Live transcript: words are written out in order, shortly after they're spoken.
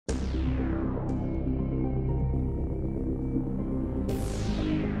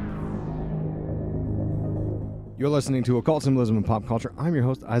You're listening to Occult, Symbolism, and Pop Culture. I'm your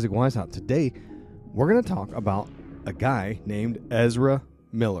host, Isaac Weishaupt. Today, we're going to talk about a guy named Ezra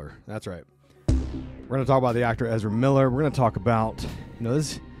Miller. That's right. We're going to talk about the actor Ezra Miller. We're going to talk about,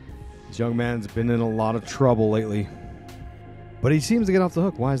 this young man's been in a lot of trouble lately. But he seems to get off the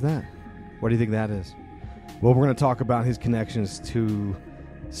hook. Why is that? What do you think that is? Well, we're going to talk about his connections to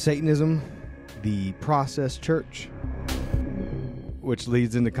Satanism, the Process Church, which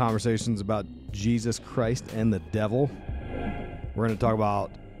leads into conversations about Jesus Christ and the devil. We're going to talk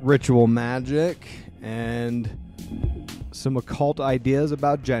about ritual magic and some occult ideas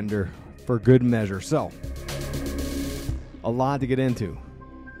about gender for good measure. So, a lot to get into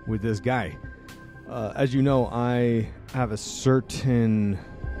with this guy. As you know, I have a certain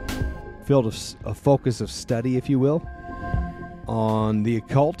field of focus of study, if you will, on the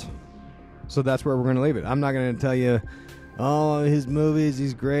occult. So that's where we're going to leave it. I'm not going to tell you, oh, his movies,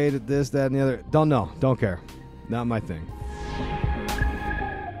 he's great at this, that, and the other. Don't know. Don't care. Not my thing.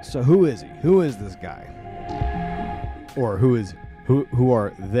 So who is he? Who is this guy? Or who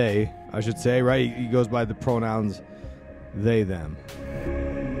are they, I should say, right? He goes by the pronouns they, them.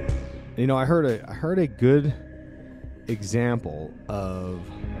 I heard a good example of,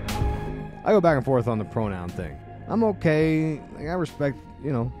 I go back and forth on the pronoun thing. I'm okay. I respect,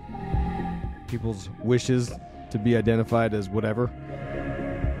 people's wishes to be identified as whatever.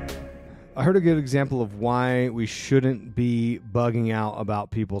 I heard a good example of why we shouldn't be bugging out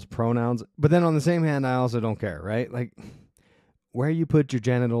about people's pronouns. But then on the same hand, I also don't care, right? Like, where you put your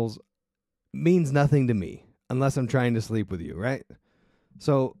genitals means nothing to me unless I'm trying to sleep with you, right?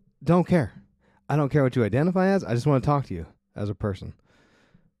 So, don't care. I don't care what you identify as. I just want to talk to you as a person.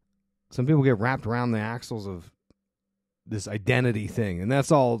 Some people get wrapped around the axles of this identity thing, and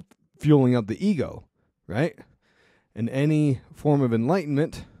that's all fueling up the ego, right? And any form of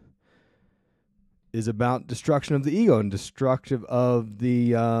enlightenment is about destruction of the ego and destructive of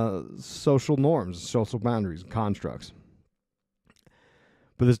the social norms, social boundaries, constructs.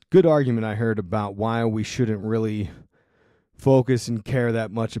 But this good argument I heard about why we shouldn't really focus and care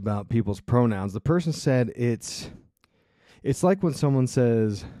that much about people's pronouns. The person said it's like when someone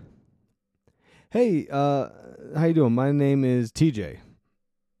says, hey, how you doing? My name is TJ.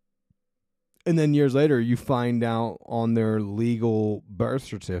 And then years later, you find out on their legal birth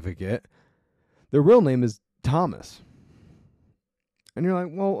certificate, their real name is Thomas. And you're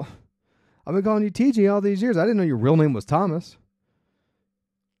like, well, I've been calling you TJ all these years. I didn't know your real name was Thomas.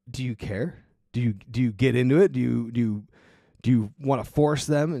 Do you care? Do you get into it? Do you want to force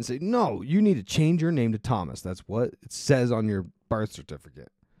them and say, no, you need to change your name to Thomas? That's what it says on your birth certificate.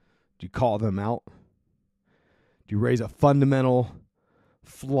 Do you call them out? Do you raise a fundamental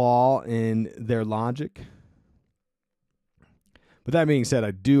flaw in their logic? But that being said,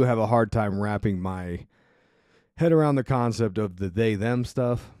 I do have a hard time wrapping my head around the concept of the they-them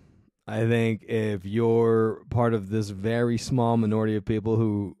stuff. I think if you're part of this very small minority of people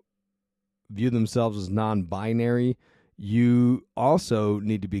who view themselves as non-binary, you also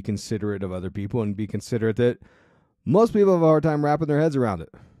need to be considerate of other people and be considerate that most people have a hard time wrapping their heads around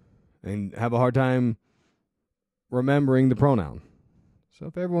it and have a hard time remembering the pronoun. So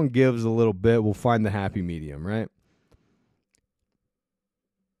if everyone gives a little bit, we'll find the happy medium, right?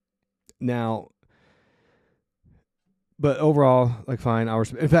 Now, but overall, fine.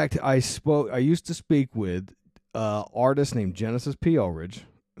 In fact, I used to speak with an artist named Genesis P. Ulrich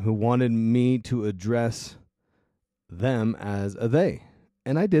who wanted me to address them as a they.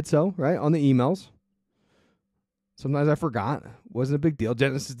 And I did so, right, on the emails. Sometimes I forgot. Wasn't a big deal.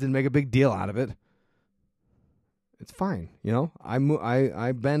 Genesis didn't make a big deal out of it. It's fine,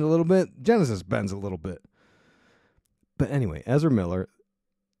 I bend a little bit. Genesis bends a little bit. But anyway, Ezra Miller,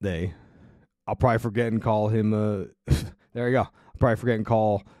 I'll probably forget and call him there you go. I'll probably forget and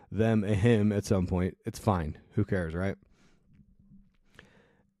call them a him at some point. It's fine. Who cares, right?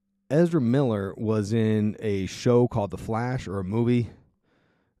 Ezra Miller was in a show called The Flash, or a movie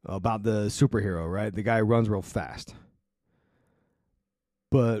about the superhero, right? The guy who runs real fast.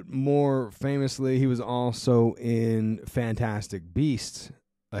 But more famously, he was also in Fantastic Beasts,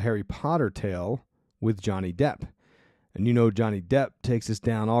 a Harry Potter tale with Johnny Depp. And Johnny Depp takes us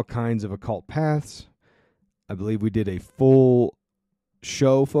down all kinds of occult paths. I believe we did a full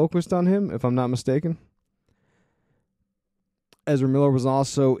show focused on him, if I'm not mistaken. Ezra Miller was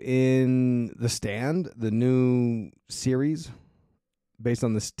also in The Stand, the new series based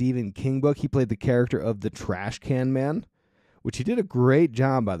on the Stephen King book. He played the character of the Trash Can Man, which he did a great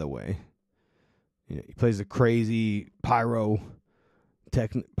job, by the way. He plays a crazy maniac,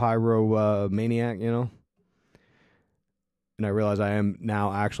 And I realize I am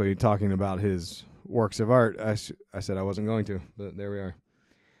now actually talking about his works of art. I said I wasn't going to, but there we are.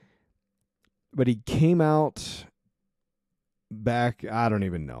 But he came out back, I don't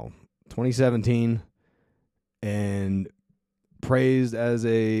even know, 2017, and praised as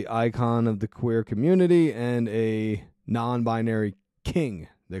a icon of the queer community and a non-binary king,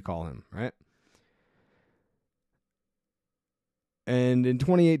 they call him, right? And in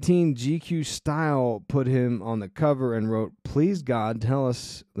 2018, GQ Style put him on the cover and wrote, "Please God, tell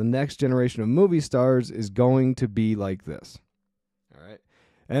us the next generation of movie stars is going to be like this." All right.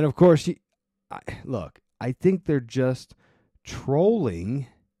 And of course, I think they're just trolling.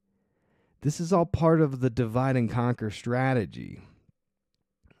 This is all part of the divide and conquer strategy.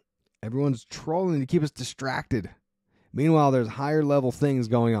 Everyone's trolling to keep us distracted. Meanwhile, there's higher level things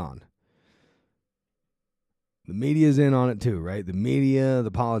going on. The media's in on it too, right? The media,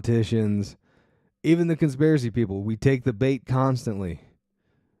 the politicians, even the conspiracy people. We take the bait constantly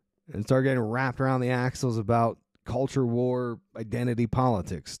and start getting wrapped around the axles about culture war, identity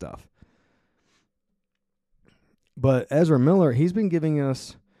politics stuff. But Ezra Miller, he's been giving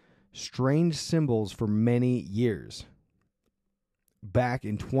us strange symbols for many years. Back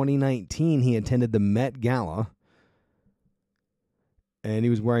in 2019, he attended the Met Gala, and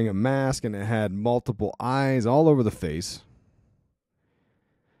he was wearing a mask, and it had multiple eyes all over the face.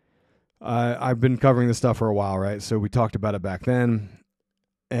 I've been covering this stuff for a while, right? So we talked about it back then.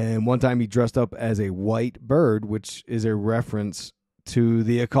 And one time he dressed up as a white bird, which is a reference to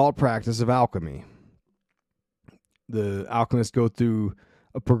the occult practice of alchemy. The alchemists go through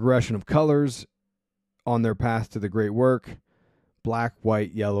a progression of colors on their path to the great work: black,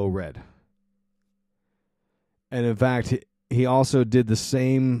 white, yellow, red. And in fact, he also did the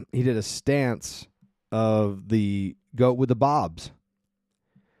same. He did a stance of the goat with the bobs,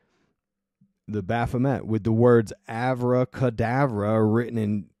 the Baphomet, with the words abracadabra written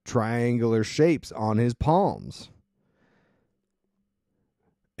in triangular shapes on his palms.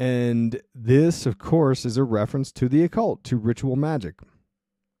 And this, of course, is a reference to the occult, to ritual magic.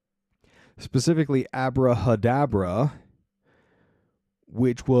 Specifically, abracadabra,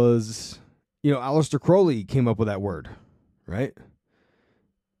 which was, Aleister Crowley came up with that word, right?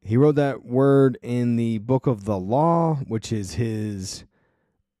 He wrote that word in the Book of the Law, which is his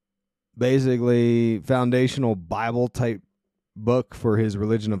basically foundational Bible-type book for his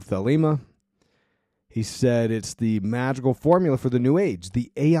religion of Thelema. He said it's the magical formula for the New Age,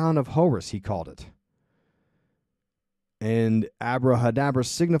 the Aeon of Horus, he called it. And abracadabra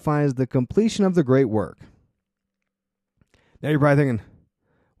signifies the completion of the great work. Now you're probably thinking,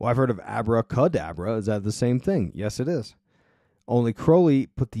 well, I've heard of abracadabra. Is that the same thing? Yes, it is. Only Crowley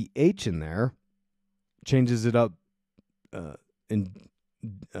put the H in there, changes it up in,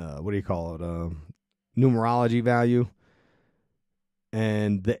 numerology value.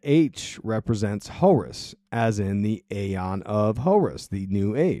 And the H represents Horus, as in the Aeon of Horus, the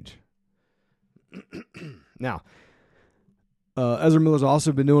New Age. Now, Ezra Miller's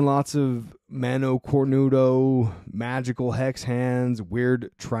also been doing lots of mano cornuto, magical hex hands, weird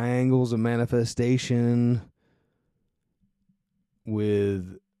triangles of manifestation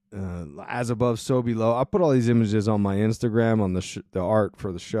with as above, so below. I put all these images on my Instagram, on the art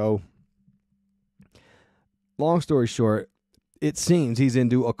for the show. Long story short, it seems he's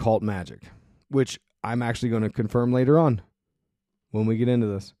into occult magic, which I'm actually going to confirm later on when we get into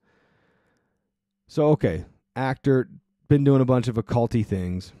this. So, okay, actor, been doing a bunch of occulty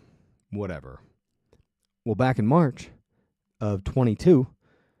things, whatever. Well, back in March of 22,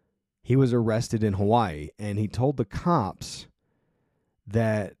 he was arrested in Hawaii, and he told the cops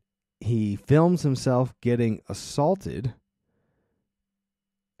that he films himself getting assaulted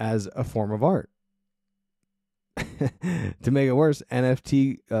as a form of art. To make it worse,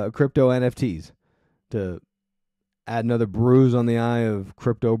 crypto NFTs, to add another bruise on the eye of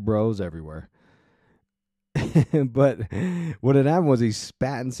crypto bros everywhere. But what had happened was he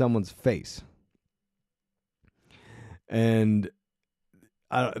spat in someone's face. And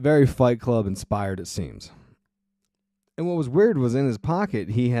very Fight Club inspired, it seems. And what was weird was in his pocket,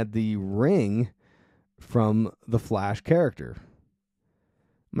 he had the ring from the Flash character.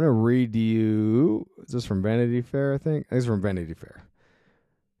 I'm going to read you. Is this from Vanity Fair, I think? This is from Vanity Fair.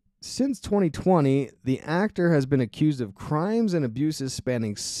 Since 2020, the actor has been accused of crimes and abuses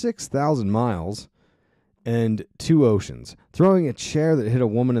spanning 6,000 miles and 2 oceans, throwing a chair that hit a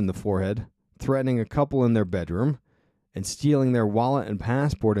woman in the forehead, threatening a couple in their bedroom, and stealing their wallet and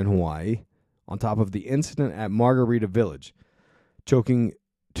passport in Hawaii, on top of the incident at Margarita Village, choking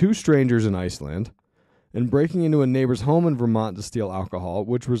 2 strangers in Iceland, and breaking into a neighbor's home in Vermont to steal alcohol,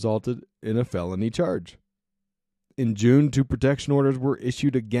 which resulted in a felony charge. In June, 2 protection orders were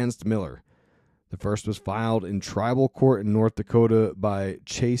issued against Miller. The first was filed in tribal court in North Dakota by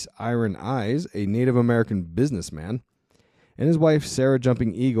Chase Iron Eyes, a Native American businessman, and his wife Sarah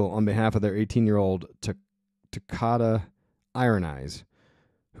Jumping Eagle on behalf of their 18-year-old Takata Iron Eyes,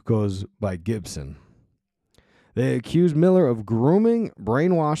 who goes by Gibson. They accused Miller of grooming,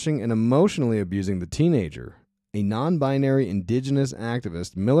 brainwashing, and emotionally abusing the teenager, a non-binary indigenous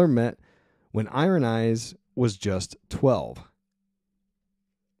activist Miller met when Iron Eyes was just 12.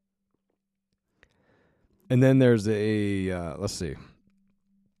 And then there's let's see,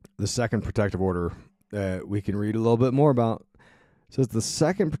 the second protective order that we can read a little bit more about. It says the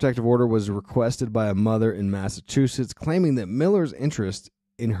second protective order was requested by a mother in Massachusetts, claiming that Miller's interest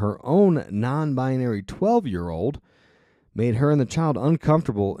in her own non-binary 12-year-old made her and the child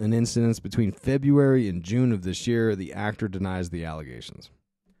uncomfortable in incidents between February and June of this year. The actor denies the allegations.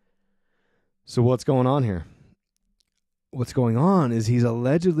 So what's going on here? What's going on is he's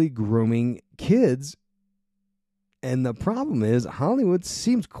allegedly grooming kids. And the problem is Hollywood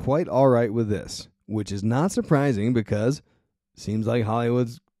seems quite all right with this, which is not surprising because it seems like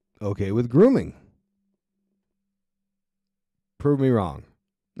Hollywood's okay with grooming. Prove me wrong.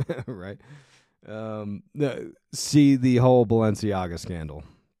 Right? See the whole Balenciaga scandal.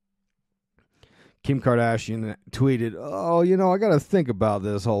 Kim Kardashian tweeted, "Oh, I got to think about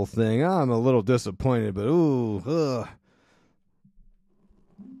this whole thing. I'm a little disappointed, but ugh."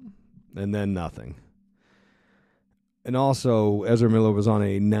 And then nothing. And also, Ezra Miller was on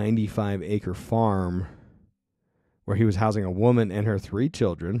a 95-acre farm where he was housing a woman and her 3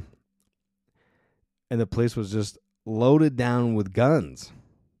 children, and the place was just loaded down with guns.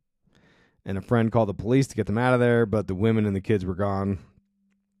 And a friend called the police to get them out of there, but the women and the kids were gone.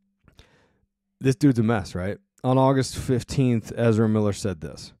 This dude's a mess, right? On August 15th, Ezra Miller said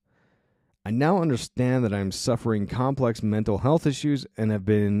this: "I now understand that I'm suffering complex mental health issues and have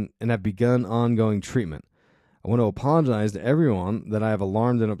begun ongoing treatment. I want to apologize to everyone that I have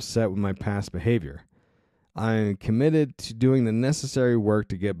alarmed and upset with my past behavior. I am committed to doing the necessary work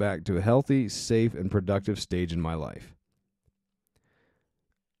to get back to a healthy, safe, and productive stage in my life."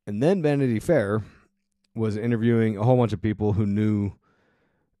 And then Vanity Fair was interviewing a whole bunch of people who knew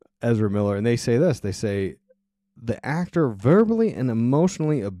Ezra Miller, and they say this. They say, "The actor verbally and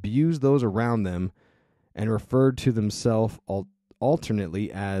emotionally abused those around them and referred to themselves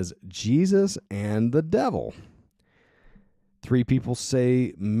alternately as Jesus and the devil." 3 people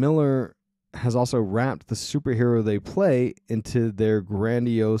say Miller has also wrapped the superhero they play into their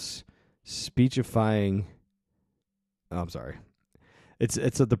grandiose speechifying. Oh, I'm sorry. It's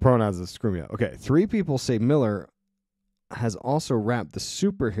the pronouns that screw me up. Okay, 3 people say Miller has also wrapped the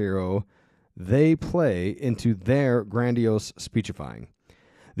superhero they play into their grandiose speechifying.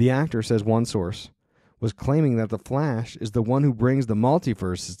 The actor, says one source, was claiming that the Flash is the one who brings the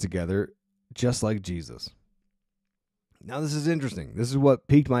multiverses together, just like Jesus. Now, this is interesting. This is what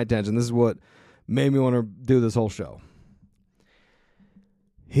piqued my attention. This is what made me want to do this whole show.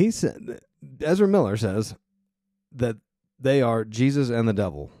 He said, Ezra Miller says that they are Jesus and the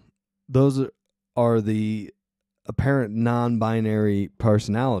devil. Those are the apparent non-binary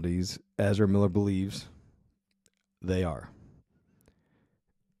personalities Ezra Miller believes they are.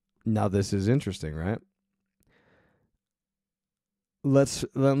 Now, this is interesting, right? Let's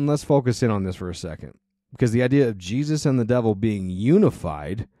focus in on this for a second. Because the idea of Jesus and the devil being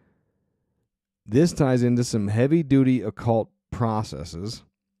unified, this ties into some heavy-duty occult processes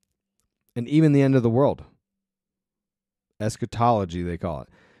and even the end of the world. Eschatology, they call it,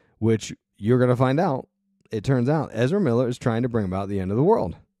 which you're going to find out. It turns out Ezra Miller is trying to bring about the end of the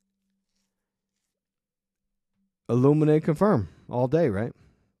world. Illuminate, confirm, all day, right?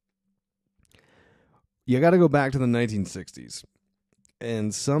 You got to go back to the 1960s.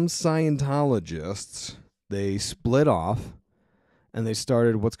 And some Scientologists, they split off and they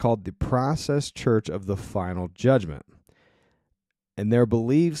started what's called the Process Church of the Final Judgement. And their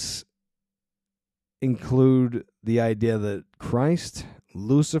beliefs include the idea that Christ,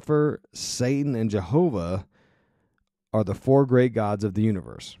 Lucifer, Satan, and Jehovah are the 4 great gods of the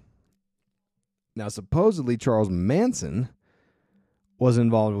universe. Now, supposedly Charles Manson was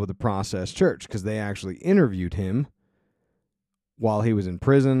involved with the Process Church because they actually interviewed him while he was in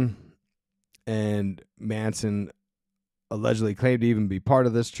prison, and Manson allegedly claimed to even be part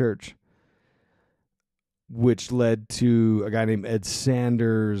of this church, which led to a guy named Ed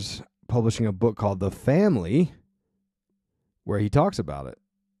Sanders publishing a book called The Family, where he talks about it.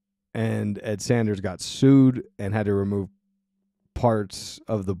 And Ed Sanders got sued and had to remove parts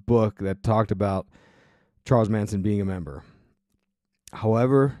of the book that talked about Charles Manson being a member.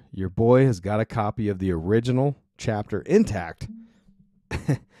 However, your boy has got a copy of the original chapter intact.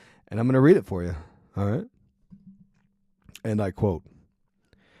 And I'm going to read it for you. All right. And I quote.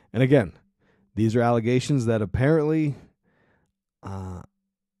 And again, these are allegations that apparently,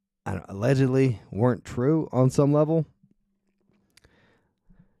 allegedly weren't true on some level.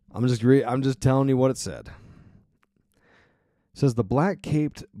 I'm just telling you what it said. It says the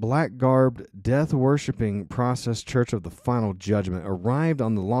black-caped, black-garbed, death-worshipping process church of the Final Judgement arrived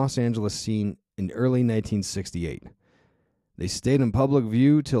on the Los Angeles scene in early 1968. They stayed in public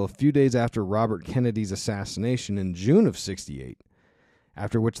view till a few days after Robert Kennedy's assassination in June of '68,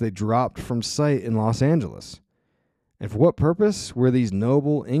 after which they dropped from sight in Los Angeles. And for what purpose were these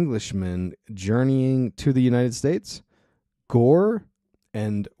noble Englishmen journeying to the United States? Gore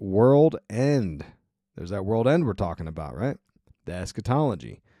and world end. There's that world end we're talking about, right? The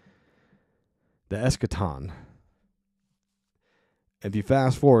eschatology. The eschaton. If you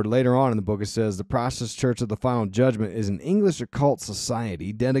fast forward later on in the book, it says the Process Church of the Final Judgement is an English occult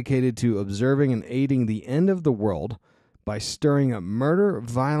society dedicated to observing and aiding the end of the world by stirring up murder,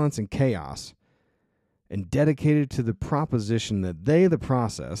 violence, and chaos, and dedicated to the proposition that they, the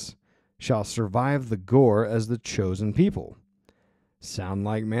process, shall survive the gore as the chosen people. Sound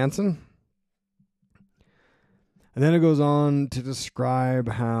like Manson? And then it goes on to describe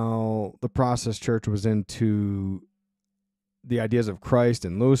how the Process Church was into the ideas of Christ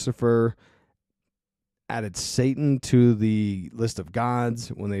and Lucifer, added Satan to the list of gods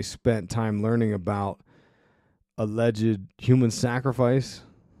when they spent time learning about alleged human sacrifice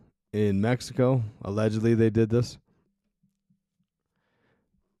in Mexico. Allegedly, they did this.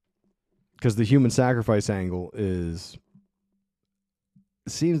 Because the human sacrifice angle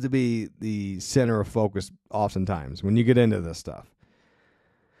seems to be the center of focus oftentimes when you get into this stuff.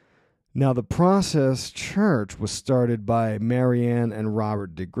 Now, the Process Church was started by Marianne and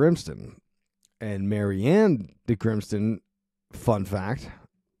Robert de Grimston. And Marianne de Grimston, fun fact,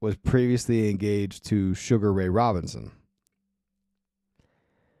 was previously engaged to Sugar Ray Robinson.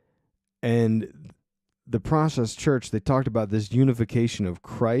 And the Process Church, they talked about this unification of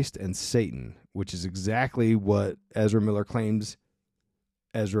Christ and Satan, which is exactly what Ezra Miller claims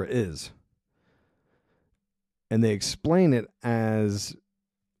Ezra is. And they explain it as,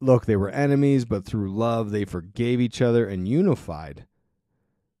 look, they were enemies, but through love they forgave each other and unified.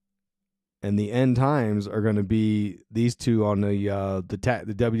 And the end times are going to be these two on the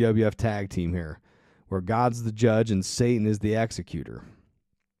WWF tag team here, where God's the judge and Satan is the executor.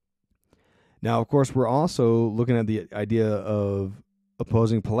 Now, of course, we're also looking at the idea of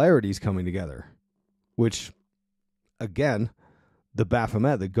opposing polarities coming together, which, again, the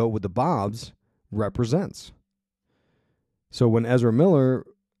Baphomet, the goat with the bobs, represents. So when Ezra Miller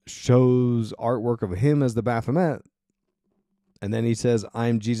shows artwork of him as the Baphomet, and then he says,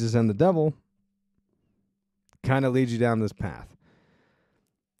 I'm Jesus and the devil, kind of leads you down this path.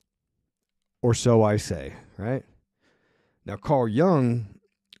 Or so I say, right? Now, Carl Jung,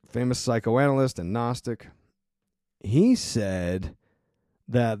 famous psychoanalyst and Gnostic, he said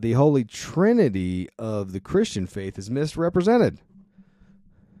that the Holy Trinity of the Christian faith is misrepresented.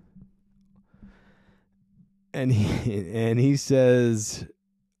 And he says,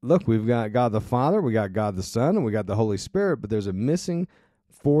 look, we've got God the Father, we got God the Son, and we got the Holy Spirit, but there's a missing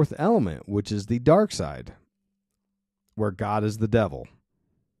fourth element, which is the dark side, where God is the devil.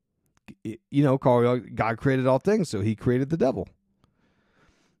 You know, God created all things, so he created the devil.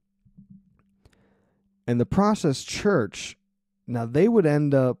 And the Process Church, now they would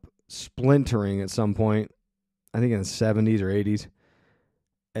end up splintering at some point, I think in the 70s or 80s,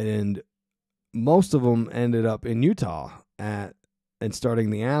 and most of them ended up in Utah and starting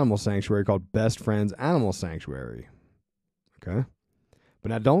the animal sanctuary called Best Friends Animal Sanctuary. Okay?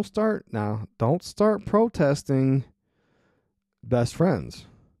 But now don't start protesting Best Friends.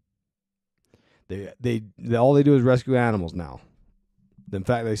 They all they do is rescue animals now. In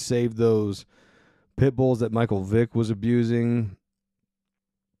fact, they saved those pit bulls that Michael Vick was abusing.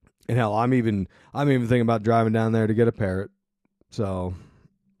 And hell, I'm even thinking about driving down there to get a parrot. So,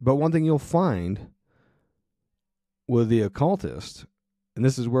 but one thing you'll find with the occultist, and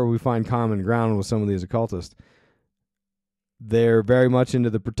this is where we find common ground with some of these occultists, they're very much into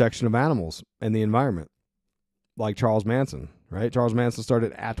the protection of animals and the environment, like Charles Manson, right? Charles Manson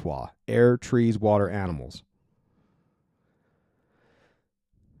started ATWA, Air, Trees, Water, Animals.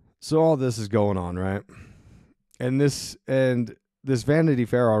 So all this is going on, right? And this Vanity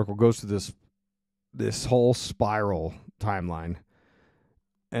Fair article goes through this whole spiral timeline.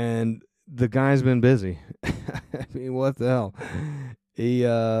 And the guy's been busy. I mean, what the hell? He,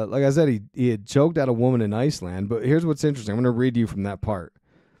 like I said, he had choked out a woman in Iceland. But here's what's interesting. I'm going to read you from that part.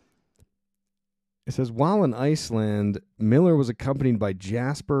 It says, while in Iceland, Miller was accompanied by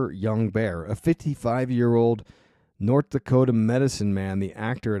Jasper Young Bear, a 55-year-old North Dakota medicine man the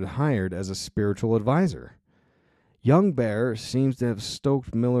actor had hired as a spiritual advisor. Young Bear seems to have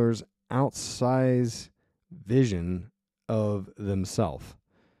stoked Miller's outsized vision of themselves.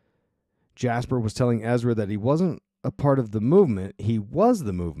 Jasper was telling Ezra that he wasn't a part of the movement, he was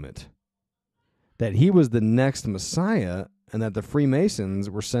the movement. That he was the next Messiah, and that the Freemasons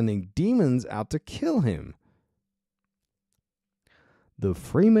were sending demons out to kill him. The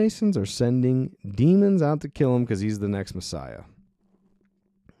Freemasons are sending demons out to kill him because he's the next Messiah.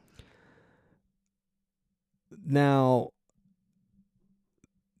 Now,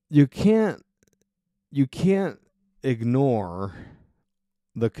 you can't ignore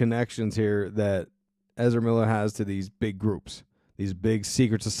the connections here that Ezra Miller has to these big groups, these big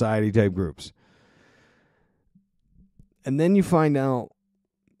secret society type groups. And then you find out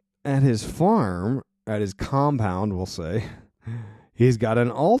at his farm, at his compound, we'll say, he's got an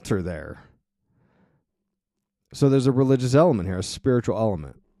altar there. So there's a religious element here, a spiritual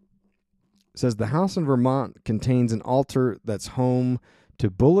element. It says the house in Vermont contains an altar that's home to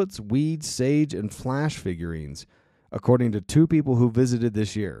bullets, weeds, sage, and flash figurines, according to 2 people who visited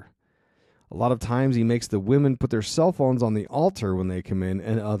this year. A lot of times he makes the women put their cell phones on the altar when they come in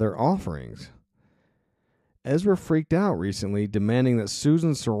and other offerings. Ezra freaked out recently, demanding that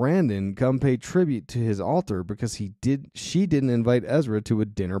Susan Sarandon come pay tribute to his altar because she didn't invite Ezra to a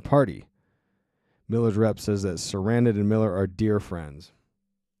dinner party. Miller's rep says that Sarandon and Miller are dear friends.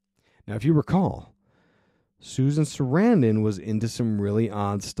 Now, if you recall, Susan Sarandon was into some really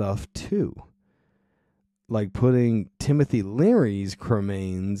odd stuff too, like putting Timothy Leary's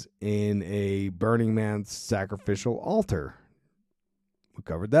cremains in a Burning Man sacrificial altar. We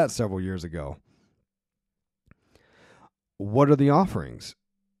covered that several years ago. What are the offerings?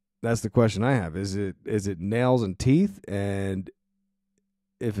 That's the question I have. Is it nails and teeth? And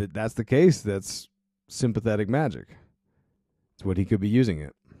if that's the case, that's sympathetic magic. It's what he could be using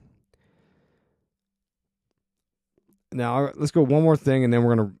it. Now let's go one more thing, and then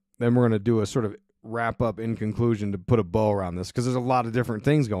we're gonna do a sort of wrap up in conclusion to put a bow around this, because there's a lot of different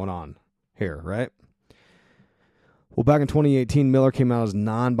things going on here, right? Well, back in 2018, Miller came out as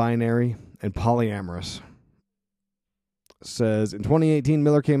non-binary and polyamorous. Says in 2018,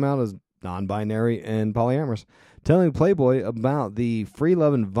 Miller came out as non-binary and polyamorous, telling Playboy about the free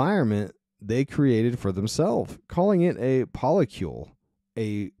love environment they created for themselves, calling it a polycule,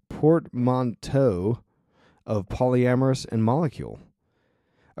 a portmanteau of polyamorous and molecule.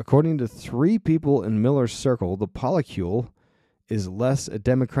 According to 3 people in Miller's circle, the polycule is less a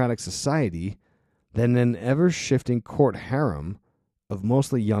democratic society than an ever-shifting court harem of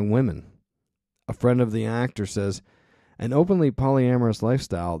mostly young women. A friend of the actor says, an openly polyamorous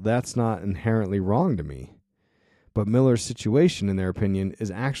lifestyle, that's not inherently wrong to me. But Miller's situation, in their opinion, is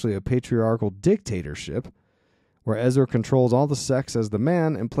actually a patriarchal dictatorship where Ezra controls all the sex as the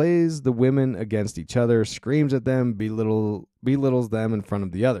man and plays the women against each other, screams at them, belittles them in front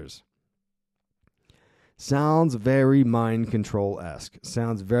of the others. Sounds very mind control-esque.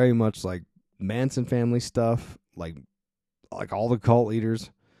 Sounds very much like Manson family stuff, like all the cult leaders.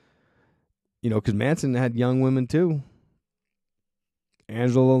 You know, because Manson had young women too.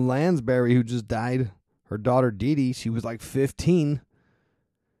 Angela Lansbury, who just died, her daughter Dee Dee, she was like 15.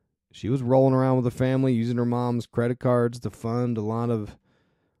 She was rolling around with the family, using her mom's credit cards to fund a lot of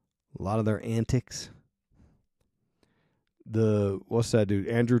their antics. What's that dude?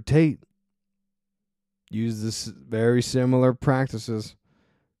 Andrew Tate used this very similar practices.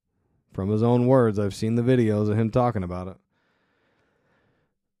 From his own words, I've seen the videos of him talking about it.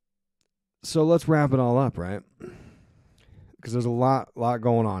 So let's wrap it all up, right? Because there's a lot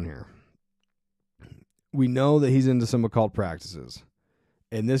going on here. We know that he's into some occult practices.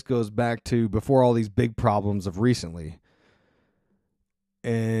 And this goes back to before all these big problems of recently.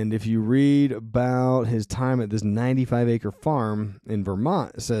 And if you read about his time at this 95-acre farm in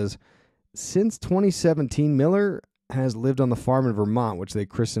Vermont, it says, since 2017, Miller has lived on the farm in Vermont, which they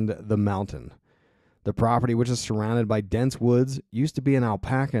christened the Mountain. The property, which is surrounded by dense woods, used to be an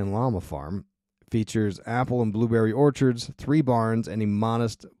alpaca and llama farm. Features apple and blueberry orchards, 3 barns, and a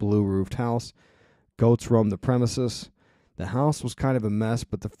modest blue-roofed house. Goats roam the premises. The house was kind of a mess,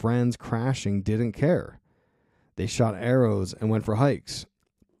 but the friends crashing didn't care. They shot arrows and went for hikes.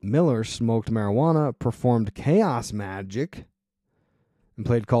 Miller smoked marijuana, performed chaos magic, and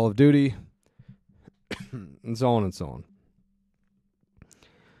played Call of Duty, and so on and so on.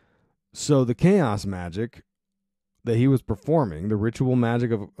 So the chaos magic that he was performing, the ritual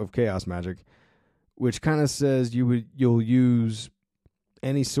magic of chaos magic, which kind of says you'll use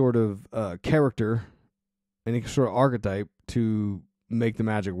any sort of character, any sort of archetype to make the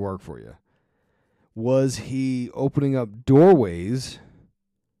magic work for you? Was he opening up doorways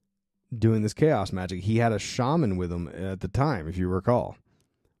doing this chaos magic? He had a shaman with him at the time, if you recall.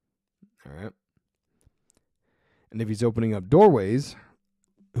 All right. And if he's opening up doorways,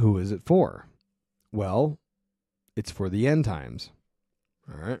 who is it for? Well, it's for the end times.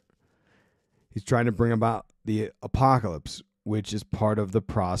 All right. He's trying to bring about the apocalypse, which is part of the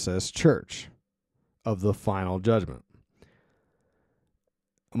process church of the Final Judgement.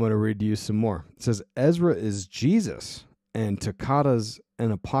 I'm going to read you some more. It says, Ezra is Jesus, and Toccata's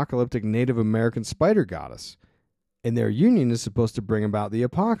an apocalyptic Native American spider goddess, and their union is supposed to bring about the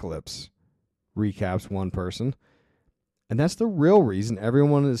apocalypse, recaps one person. And that's the real reason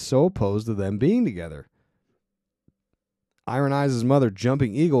everyone is so opposed to them being together. Iron Eyes' mother,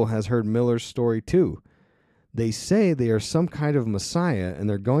 Jumping Eagle, has heard Miller's story too. They say they are some kind of messiah, and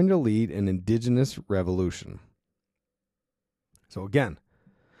they're going to lead an indigenous revolution. So again,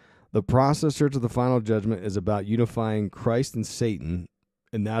 the process church of the Final Judgment is about unifying Christ and Satan,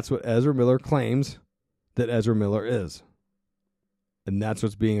 and that's what Ezra Miller claims that Ezra Miller is. And that's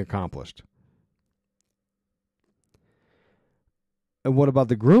what's being accomplished. And what about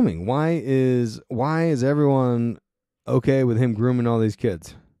the grooming? Why is everyone okay with him grooming all these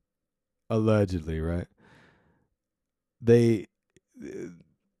kids? Allegedly, right? These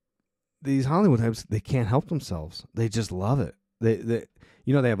Hollywood types, they can't help themselves. They just love it. They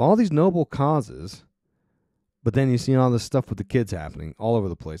they have all these noble causes, but then you see all this stuff with the kids happening all over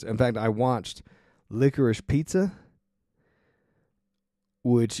the place. In fact, I watched Licorice Pizza,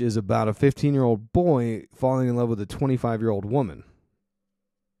 which is about a 15-year-old boy falling in love with a 25-year-old woman.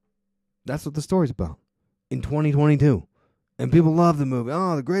 That's what the story's about in 2022. And people love the movie.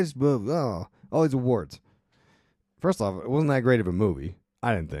 Oh, the greatest movie. Oh, all these awards. First off, it wasn't that great of a movie,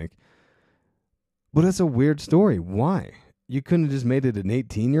 I didn't think. But it's a weird story. Why? You couldn't have just made it an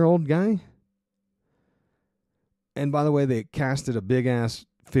 18-year-old guy? And by the way, they casted a big-ass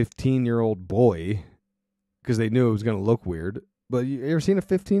 15-year-old boy because they knew it was going to look weird. But you ever seen a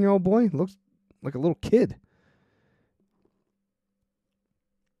 15-year-old boy? It looks like a little kid.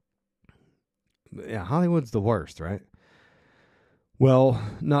 Yeah, Hollywood's the worst, right? Well,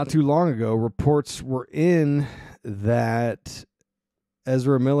 not too long ago, reports were in that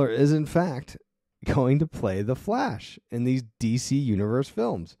Ezra Miller is, in fact, going to play the Flash in these DC Universe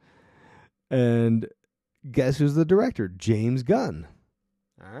films. And guess who's the director? James Gunn.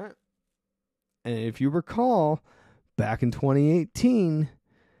 All right. And if you recall, back in 2018,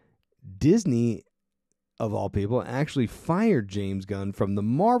 Disney, of all people, actually fired James Gunn from the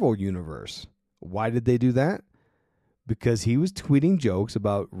Marvel Universe. Why did they do that? Because he was tweeting jokes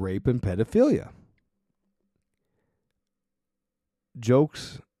about rape and pedophilia.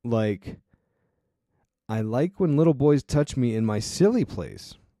 Jokes like, I like when little boys touch me in my silly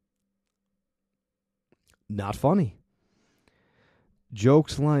place. Not funny.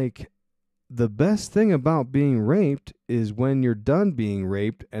 Jokes like, the best thing about being raped is when you're done being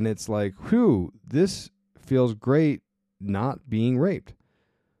raped and it's like, whew, this feels great not being raped.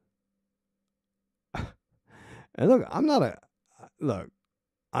 And look, I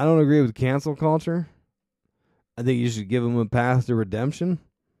don't agree with cancel culture. I think you should give them a path to redemption.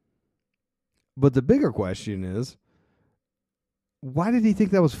 But the bigger question is, why did he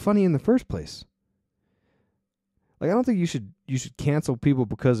think that was funny in the first place? Like, I don't think you should cancel people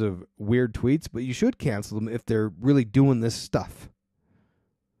because of weird tweets, but you should cancel them if they're really doing this stuff.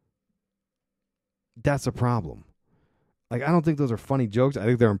 That's a problem. Like, I don't think those are funny jokes. I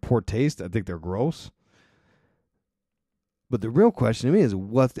think they're in poor taste. I think they're gross. But the real question to me is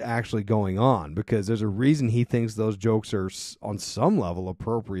what's actually going on, because there's a reason he thinks those jokes are on some level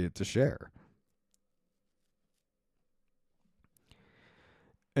appropriate to share.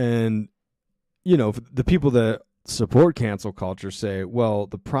 And, the people that support cancel culture say, well,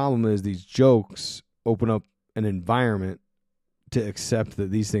 the problem is these jokes open up an environment to accept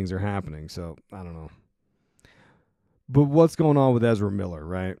that these things are happening. So, I don't know. But what's going on with Ezra Miller,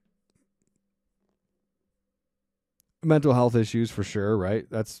 right? Mental health issues for sure, right?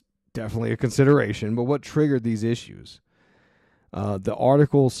 That's definitely a consideration. But what triggered these issues? The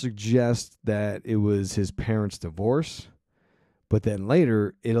article suggests that it was his parents' divorce, but then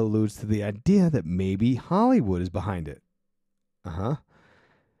later it alludes to the idea that maybe Hollywood is behind it.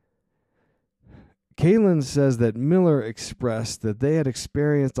 Kaylin says that Miller expressed that they had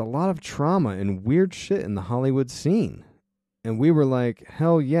experienced a lot of trauma and weird shit in the Hollywood scene. And we were like,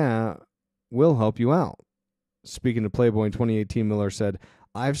 hell yeah, we'll help you out. Speaking to Playboy in 2018, Miller said,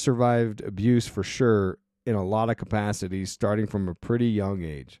 I've survived abuse for sure, in a lot of capacities, starting from a pretty young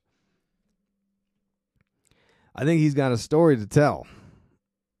age. I think he's got a story to tell,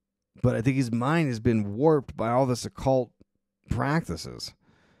 but I think his mind has been warped by all this occult practices.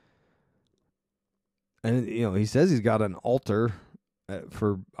 And, he says he's got an altar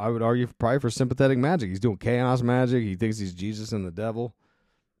for, I would argue, probably for sympathetic magic. He's doing chaos magic. He thinks he's Jesus and the devil.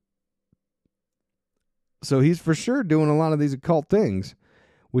 So he's for sure doing a lot of these occult things,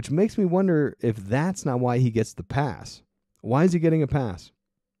 which makes me wonder if that's not why he gets the pass. Why is he getting a pass?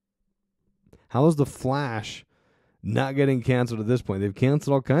 How is The Flash not getting canceled at this point? They've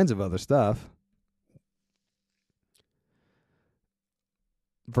canceled all kinds of other stuff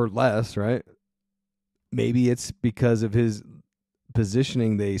for less, right? Maybe it's because of his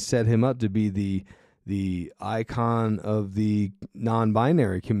positioning. They set him up to be the icon of the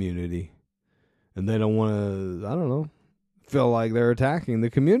non-binary community, and they don't want to, I don't know, feel like they're attacking the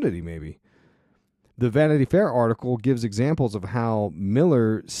community. Maybe the Vanity Fair article gives examples of how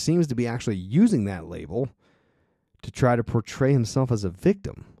Miller seems to be actually using that label to try to portray himself as a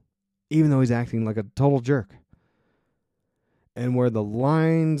victim, even though he's acting like a total jerk. And where the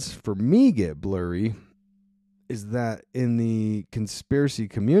lines for me get blurry is that in the conspiracy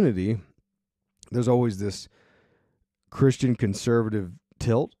community, there's always this Christian conservative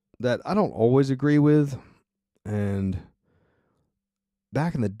tilt that I don't always agree with. And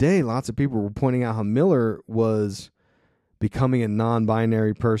back in the day, lots of people were pointing out how Miller was becoming a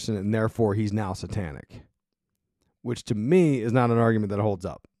non-binary person and therefore he's now satanic, which to me is not an argument that holds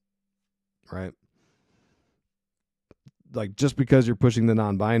up, right? Like, just because you're pushing the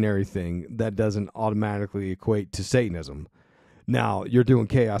non-binary thing, that doesn't automatically equate to Satanism. Now, you're doing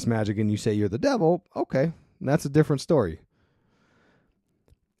chaos magic and you say you're the devil, okay, that's a different story.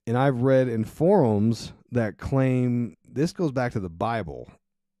 And I've read in forums that claim, this goes back to the Bible,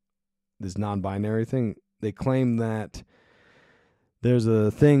 this non-binary thing. They claim that there's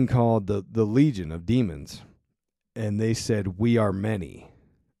a thing called the Legion of Demons, and they said, we are many.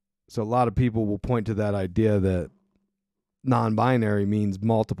 So a lot of people will point to that idea that non-binary means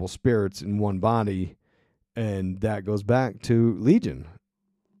multiple spirits in one body, and that goes back to Legion,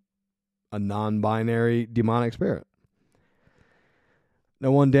 a non-binary demonic spirit. Now,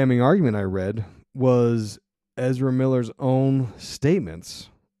 one damning argument I read was Ezra Miller's own statements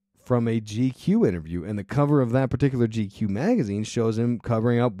from a GQ interview, and the cover of that particular GQ magazine shows him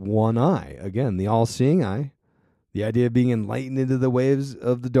covering up one eye. Again, the all-seeing eye, the idea of being enlightened into the waves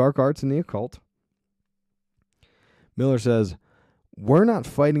of the dark arts and the occult. Miller says, we're not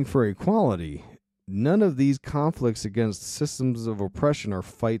fighting for equality. None of these conflicts against systems of oppression are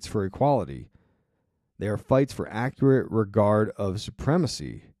fights for equality. They are fights for accurate regard of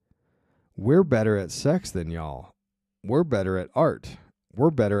supremacy. We're better at sex than y'all. We're better at art.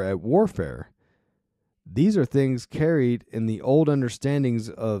 We're better at warfare. These are things carried in the old understandings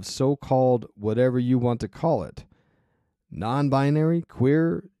of so-called whatever you want to call it. Non-binary,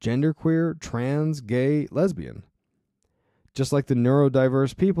 queer, genderqueer, trans, gay, lesbian. Just like the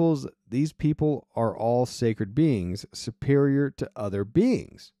neurodiverse peoples, these people are all sacred beings, superior to other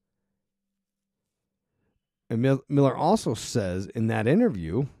beings. And Miller also says in that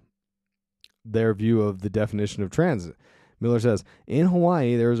interview, their view of the definition of trans. Miller says, in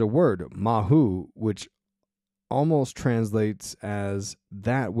Hawaii, there is a word, mahu, which almost translates as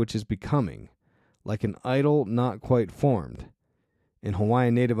that which is becoming, like an idol not quite formed. In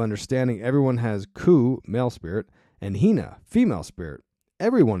Hawaiian native understanding, everyone has ku, male spirit, and hina, female spirit.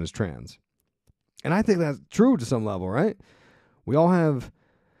 Everyone is trans. And I think that's true to some level, right? We all have,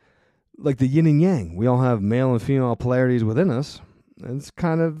 like the yin and yang, we all have male and female polarities within us. And it's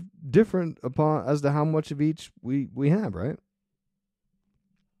kind of different as to how much of each we have, right?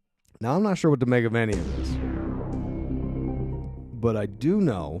 Now, I'm not sure what to make of any of this. But I do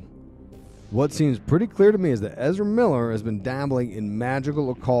know what seems pretty clear to me is that Ezra Miller has been dabbling in magical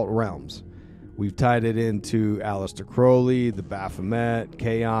occult realms. We've tied it into Aleister Crowley, the Baphomet,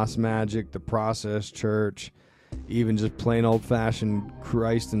 chaos magic, the process church, even just plain old-fashioned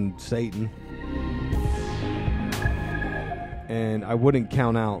Christ and Satan. And I wouldn't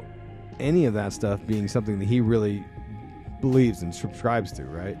count out any of that stuff being something that he really believes and subscribes to,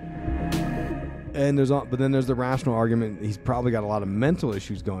 right? And but then there's the rational argument. He's probably got a lot of mental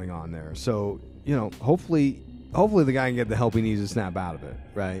issues going on there. So, hopefully the guy can get the help he needs to snap out of it,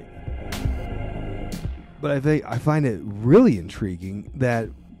 right? But I find it really intriguing that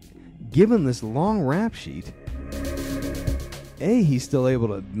given this long rap sheet, A, he's still able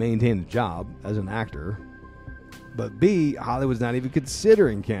to maintain a job as an actor, but B, Hollywood's not even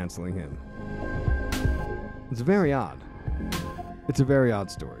considering canceling him. It's very odd. It's a very odd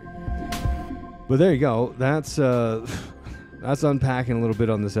story. But there you go. That's unpacking a little bit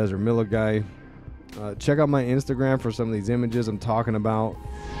on this Ezra Miller guy. Check out my Instagram for some of these images I'm talking about.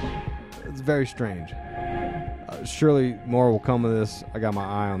 It's very strange. Surely more will come of this. I got my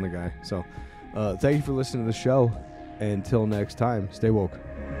eye on the guy. So thank you for listening to the show. Until next time, stay woke.